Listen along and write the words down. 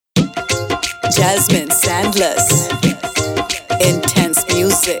Jasmine Sandlas, intense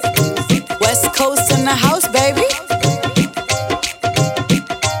music, West Coast in the house, baby.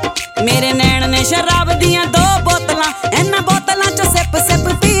 मेरे नैन ने शराब दियां 2 बोतलां, इन्हां बोतलां चो सिप सिप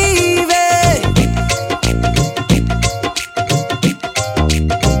पीवे।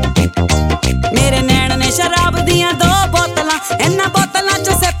 मेरे नैन ने शराब दियां 2 बोतलां, इन्हां बोतलां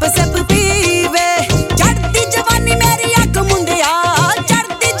चो सिप सिप पीवे। चढ़दी जवानी मेरी अख मुंडिया,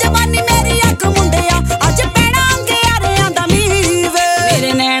 चढ़दी जवानी मेरी अख मुंडिया, अज पैणा अंगियारियां दा मीवे।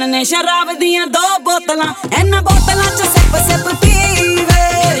 मेरे नैन ने शराब दियां 2 बोतलां, इन्हां बोतलां चो सिप सिप पीवे।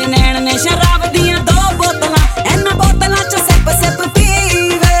 मेरे नैन ने शराब दियां 2 बोतलां, इन्हां बोतलां चो सिप सिप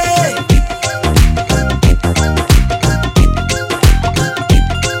पीवे।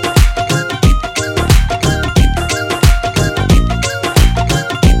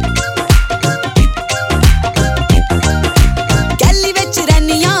 गैली विच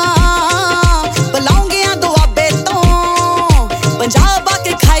रैनियां बलौंगियां दुआबे तो, पंजाब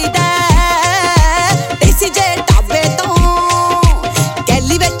आके खाईदा देसी जे ढाबे तो।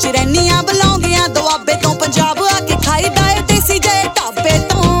 गैली विच रैनियां बलौंगियां दुआबे तो, पंजाब आके खाईदा देसी जे ढाबे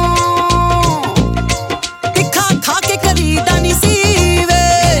तो। तिखा खा के करीदा नी सीवे।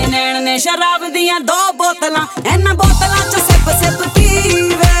 मेरे नैन ने शराब दियां 2 बोतलां, इन्हां बोतलां चो सिप सिप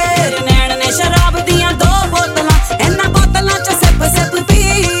पीवे। मेरे नैन ने शराब दियां 2 बोतलां, इन्हां बोतलां चो सिप सिप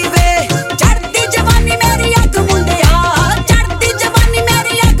पीवे। चढ़दी जवानी मेरी अख मुंडिया, चढ़दी जवानी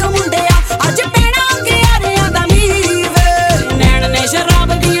मेरी अख मुंडिया, अज पैणा अंगियारियां दा मीवे। नैन ने शराब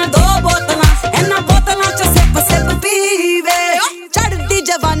दियां 2 बोतलां, इन्हां बोतलां चो सिप सिप पीवे। चढ़दी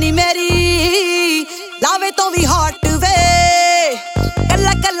जवानी मेरी लावे तो भी हॉट वे,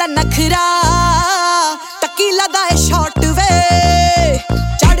 कल्ला कल्ला नखरा टकीला दा शॉट वे।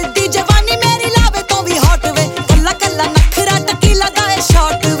 चढ़दी जवानी मेरी लावे तो भी हॉट वे, कल्ला कल्ला नखरा टकीला दा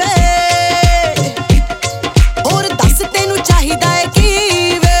शॉट वे। होर दस तेनू चाहिदा है की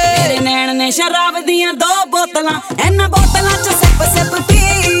वे। मेरे नैन ने शराब दियां 2 बोतलां, इन्हां बोतलां